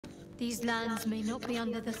These lands may not be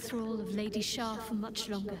under the thrall of Lady Shah for much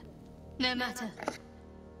longer. No matter.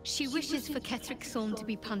 She wishes for Ketheric Thorn to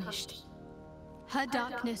be punished. Her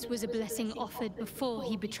darkness was a blessing offered before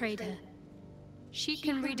he betrayed her. She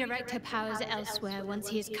can redirect her powers elsewhere once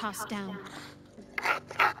he is cast down.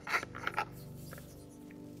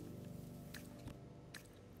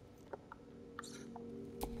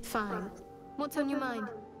 Fine. What's on your mind?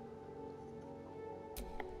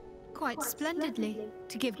 Quite splendidly,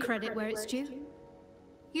 to give credit where it's due.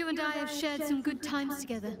 You and I have shared some good times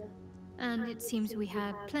together, and it seems we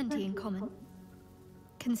have plenty in common.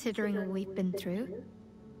 Considering all we've been through,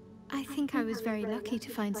 I think I was very lucky to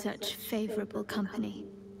find such favorable company.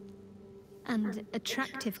 And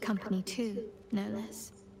attractive company too, no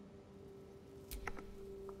less.